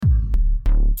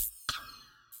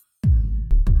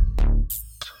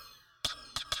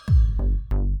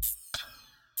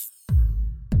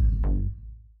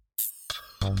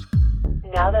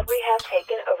Now that we have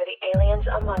taken over the Aliens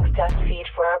Amongst Us feed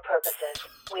for our purposes,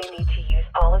 we need to use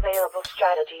all available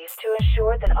strategies to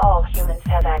assure that all humans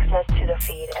have access to the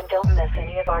feed and don't miss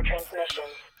any of our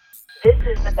transmissions. This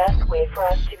is the best way for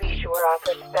us to be sure our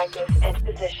perspectives and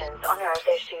positions on Earth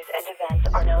issues and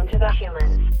events are known to the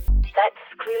humans. That's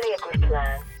clearly a good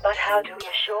plan, but how do we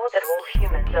assure that all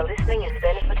humans are listening and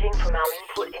benefiting from our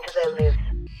input into their lives?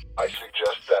 I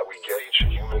suggest that we get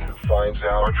each human who finds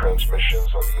our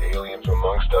transmissions on the Aliens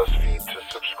Amongst Us feed to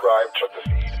subscribe to the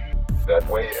feed. That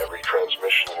way, every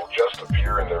transmission will just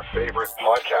appear in their favorite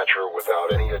podcatcher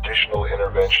without any additional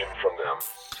intervention from them.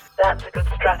 That's a good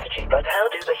strategy, but how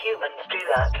do the humans do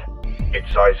that?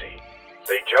 It's easy.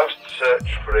 They just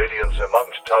search for Aliens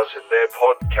Amongst Us in their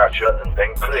podcatcher and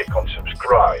then click on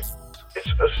subscribe. It's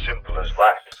as simple as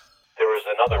that. There is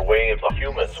another way if the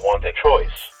humans want a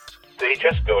choice. They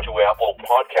just go to Apple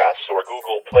Podcasts or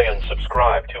Google Play and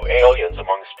subscribe to Aliens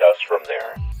Amongst Us from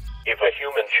there. If a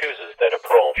human chooses that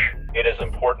approach, it is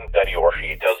important that he or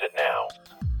she does it now.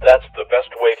 That's the best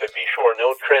way to be sure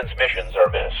no transmissions are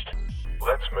missed.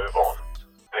 Let's move on.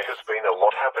 There has been a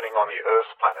lot happening on the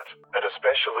Earth planet, and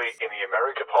especially in the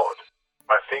America pod.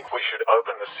 I think we should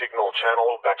open the signal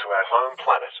channel back to our home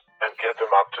planet and get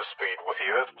them up to speed with the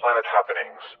Earth planet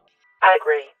happenings. I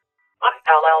agree.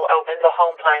 I'll open the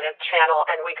home planet channel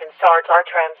and we can start our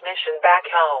transmission back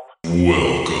home.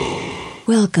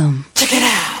 Welcome. Check it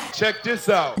out. Check this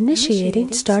out. Initiating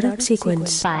startup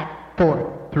sequence. 5,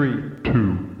 4, 3,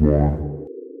 2,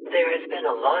 1. There has been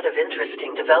a lot of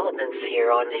interesting developments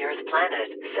here on the Earth planet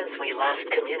since we last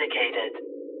communicated.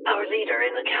 Our leader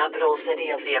in the capital city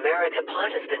of the America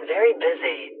pod has been very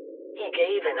busy. He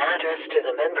gave an address to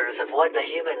the members of what the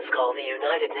humans call the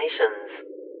United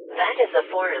Nations. That is a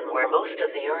forum where most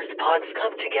of the Earth pods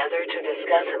come together to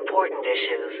discuss important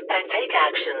issues and take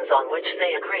actions on which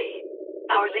they agree.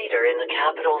 Our leader in the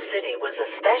capital city was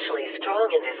especially strong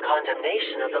in his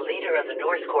condemnation of the leader of the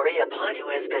North Korea pod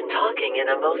who has been talking in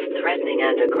a most threatening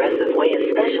and aggressive way,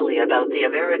 especially about the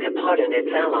America pod and its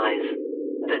allies.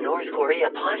 The North Korea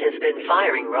pod has been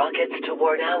firing rockets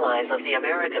toward allies of the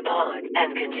America pod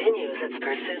and continues its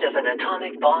pursuit of an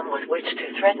atomic bomb with which to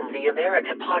threaten the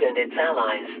America pod and its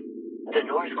allies. The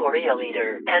North Korea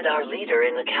leader and our leader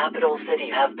in the capital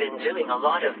city have been doing a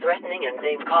lot of threatening and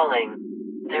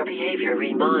name-calling. Their behavior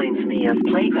reminds me of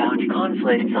playground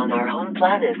conflicts on our home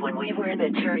planet when we were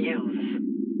immature youths.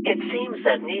 It seems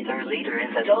that neither leader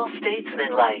is at all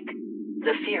statesman-like.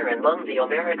 The fear among the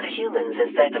America humans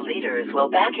is that the leaders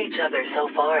will back each other so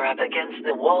far up against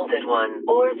the wall that one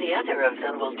or the other of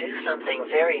them will do something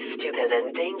very stupid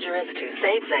and dangerous to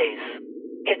save face.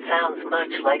 It sounds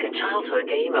much like a childhood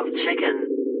game of chicken.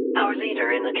 Our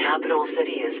leader in the capital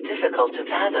city is difficult to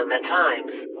fathom at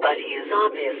times, but he is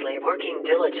obviously working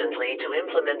diligently to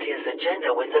implement his agenda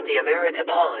within the America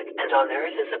pod and on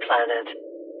Earth as a planet.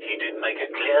 He did make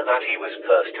it clear that he was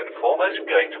first and foremost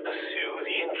going to pursue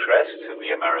the interests of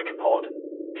the America pod.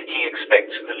 He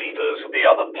expects the leaders of the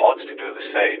other pods to do the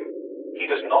same. He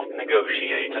does not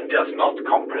negotiate and does not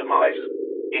compromise.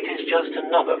 It is just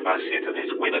another facet of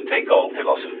his winner-take-all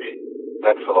philosophy.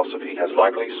 That philosophy has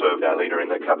likely served our leader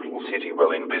in the capital city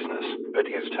well in business, but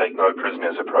his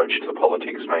take-no-prisoners approach to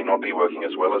politics may not be working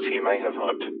as well as he may have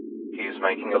hoped. He is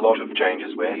making a lot of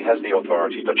changes where he has the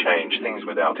authority to change things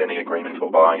without any agreement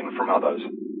or buy-in from others.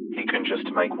 He can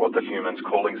just make what the humans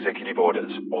call executive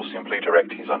orders, or simply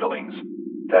direct his underlings.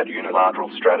 That unilateral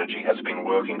strategy has been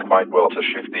working quite well to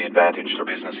shift the advantage to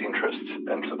business interests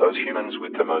and to those humans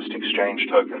with the most exchange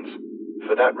tokens.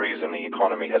 For that reason, the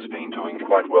economy has been doing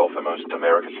quite well for most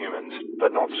America humans,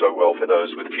 but not so well for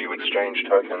those with few exchange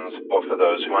tokens or for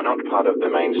those who are not part of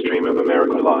the mainstream of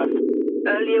America life.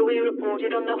 Earlier we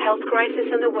reported on the health crisis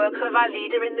and the work of our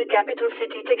leader in the capital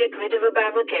city to get rid of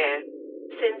Obamacare.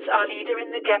 Since our leader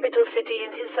in the capital city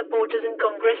and his supporters in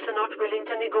Congress are not willing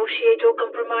to negotiate or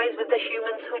compromise with the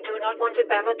humans who do not want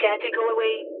Obamacare to go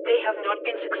away, they have not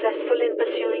been successful in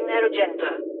pursuing their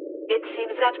agenda. It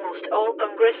seems that most all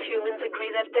Congress humans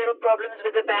agree that there are problems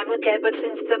with Obamacare, but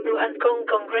since the pro and con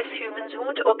Congress humans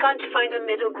won't or can't find a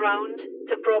middle ground,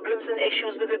 the problems and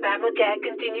issues with Obamacare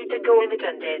continue to go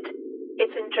unattended.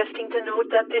 It's interesting to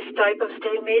note that this type of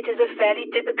stalemate is a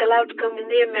fairly typical outcome in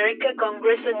the America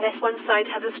Congress unless one side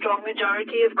has a strong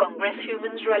majority of Congress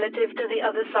humans relative to the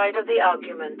other side of the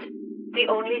argument.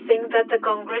 The only thing that the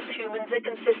Congress humans are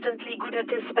consistently good at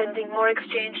is spending more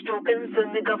exchange tokens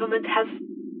than the government has.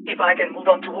 If I can move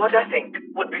on to what I think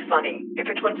would be funny, if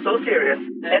it weren't so serious,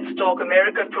 let's talk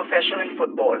American professional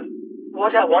football.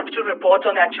 What I want to report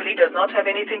on actually does not have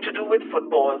anything to do with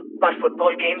football, but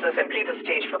football games are simply the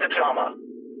stage for the drama.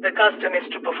 The custom is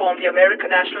to perform the American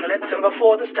national anthem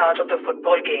before the start of the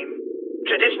football game.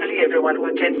 Traditionally, everyone who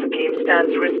attends the game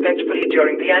stands respectfully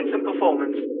during the anthem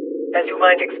performance. As you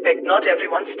might expect, not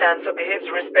everyone stands or behaves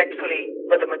respectfully,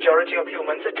 but the majority of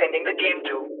humans attending the game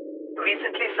do.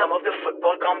 Recently, some of the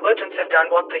football combatants have done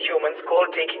what the humans call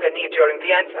taking a knee during the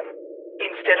anthem.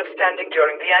 Instead of standing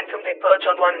during the anthem, they perch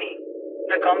on one knee.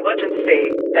 The combatants say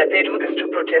that they do this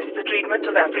to protest the treatment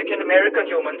of African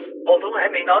American humans, although I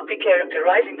may not be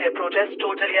characterizing their protest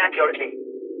totally accurately.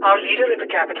 Our leader in the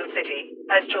capital city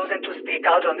has chosen to speak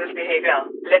out on this behavior,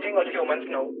 letting all humans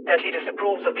know that he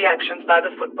disapproves of the actions by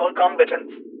the football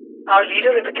combatants. Our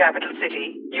leader in the capital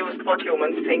city used what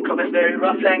humans think of as very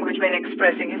rough language when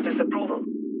expressing his disapproval.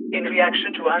 In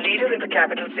reaction to our leader in the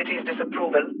capital city's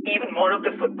disapproval, even more of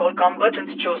the football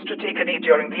combatants chose to take a knee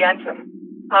during the anthem.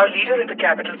 Our leader in the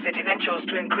capital city then chose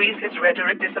to increase his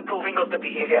rhetoric disapproving of the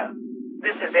behavior.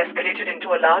 This has escalated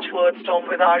into a large word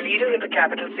storm, with our leader in the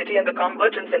capital city and the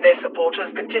combatants and their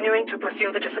supporters continuing to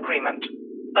pursue the disagreement.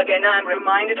 Again, I am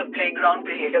reminded of playground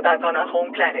behavior back on our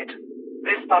home planet.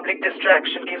 This public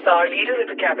distraction gives our leader in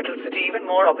the capital city even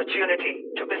more opportunity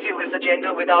to pursue his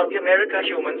agenda without the American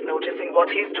humans noticing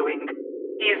what he's doing.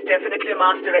 He is definitely a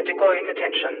master at decoying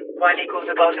attention while he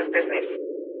goes about his business.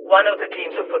 One of the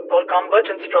teams of football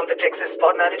combatants from the Texas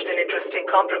pod managed an interesting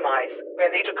compromise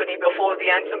when they took a knee before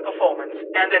the anthem performance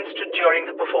and then stood during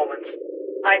the performance.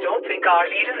 I don't think our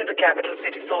leader in the capital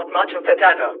city thought much of that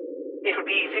either. It would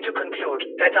be easy to conclude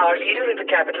that our leader in the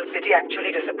capital city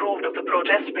actually disapproved of the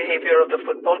protest behavior of the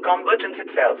football combatants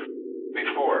itself.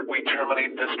 Before we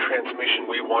terminate this transmission,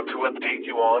 we want to update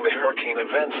you on the hurricane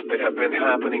events that have been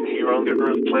happening here on the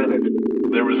Earth planet.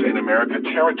 There is an America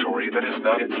territory that is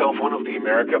not itself one of the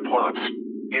America pods.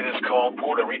 It is called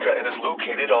Puerto Rico and is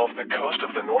located off the coast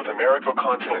of the North America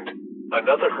continent.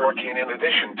 Another hurricane, in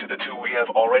addition to the two we have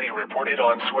already reported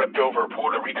on, swept over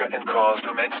Puerto Rico and caused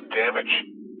immense damage.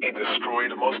 It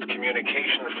destroyed most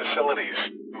communication facilities,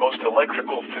 most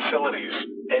electrical facilities,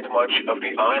 and much of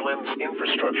the island's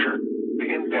infrastructure. The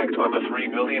impact on the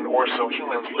 3 million or so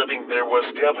humans living there was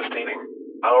devastating.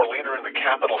 Our leader in the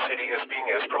capital city is being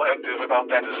as proactive about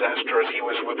that disaster as he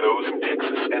was with those in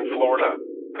Texas and Florida.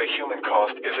 The human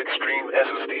cost is extreme, as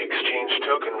is the exchange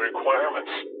token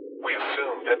requirements. We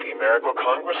assume that the American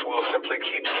Congress will simply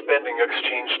keep spending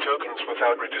exchange tokens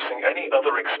without reducing any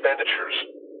other expenditures.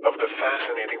 Of the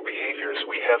fascinating behaviors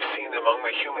we have seen among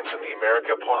the humans in the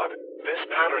America pod, this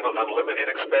pattern of unlimited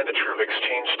expenditure of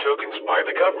exchange tokens by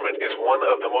the government is one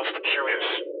of the most curious.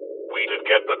 We did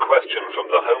get the question from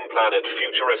the home planet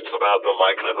futurists about the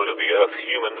likelihood of the Earth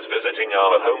humans visiting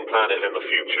our home planet in the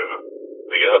future.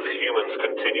 The Earth humans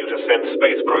continue to send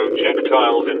space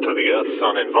projectiles into the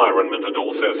Earth-Sun environment and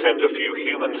also send a few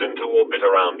humans into orbit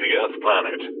around the Earth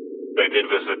planet. They did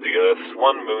visit the Earth's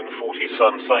 1-moon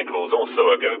 40-sun cycles or so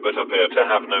ago, but appear to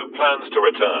have no plans to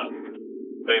return.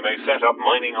 They may set up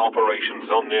mining operations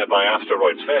on nearby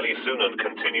asteroids fairly soon and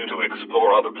continue to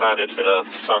explore other planets in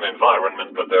Earth's sun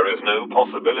environment, but there is no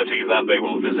possibility that they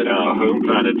will visit our home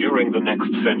planet during the next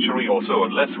century or so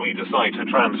unless we decide to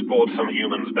transport some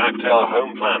humans back to our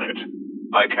home planet.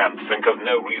 I can't think of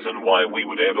no reason why we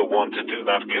would ever want to do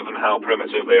that given how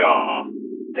primitive they are.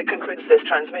 That concludes this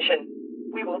transmission.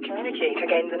 We will communicate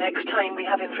again the next time we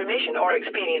have information or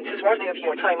experiences worthy of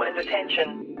your time and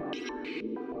attention.